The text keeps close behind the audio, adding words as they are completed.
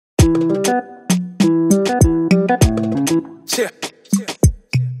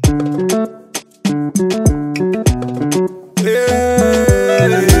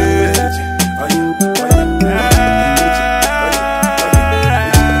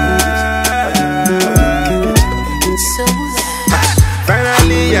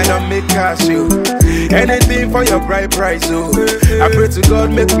Finally, I don't make cash, yo. Anything for your bright price, oh. I pray to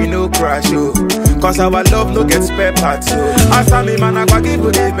God, make me no crash, oh. Cause our love no get spare parts, oh. After me, man, I go give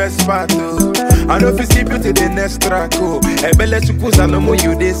you the best part, oh. I know if you see beauty, the next track, oh. Ebe let you push, I know more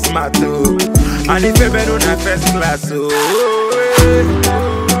you this smart, oh. And if you better on a first class, oh.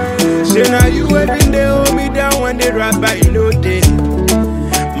 Say now you every day hold me down when they rap by you know day.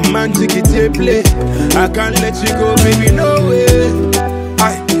 Man, take it to play. I can't let you go, baby, no way.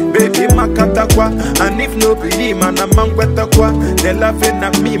 Aye, baby, makatakwa. And if no believe, man, I'm angwetakwa. They laughing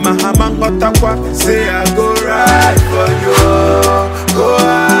at me, my hamangotakwa. Say I go right for you, go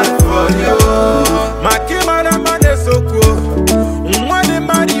hard for you. My kimara man is so cool. Money,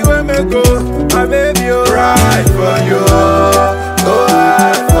 money, you may go. My baby, you right for you, go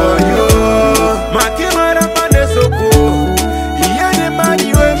hard for you. My kimara man is so cool. Yeah, the money,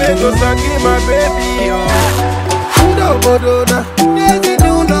 you may go. Saki, my baby, oh. No, bodona.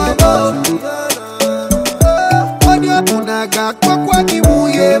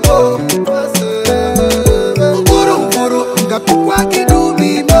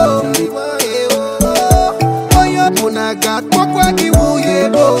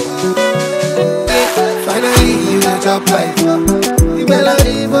 Finally, you got your life. The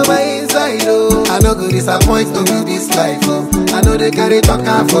melody for my inside, oh. I no go disappoint to me this life, oh. I know they carry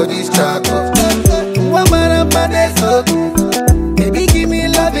talking for this track, oh. One man up my day, so baby, give me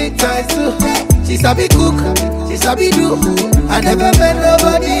love it twice, too. She sabi cook, she sabi do. I never met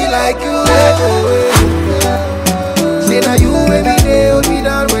nobody like you, Say now you every day, hold me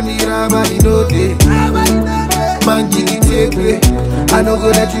down when the rabbi no day. Man, jiggy take way. I no go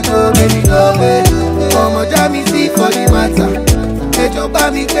let you go, baby, no way. Come on, jammy, see for the matter. Get your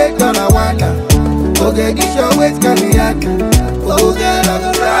baby, take on a wonder. Okay, this your ways can be at. Oh, girl, I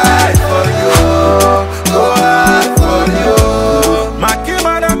go ride for you, go hard for you. My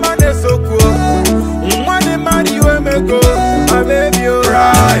kimara man is so cool. Money, money, you may go. My baby, you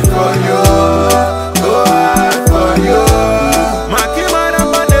ride for you, go hard for you. My kimara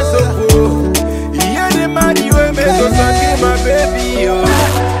man is so cool. Yeah, the money, you may go. Saki, my baby, yo.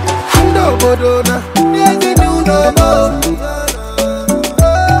 No, bodona, yes, you do no more.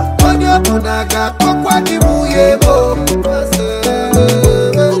 On your punaga, kwaki muyebo.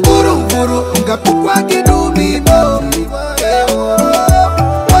 Guru, ngakwaki do me bo.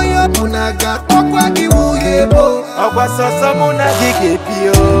 On your punaga, kwaki muyebo. Obasasa muna gige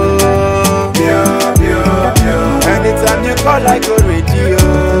pio. Anytime you call, I go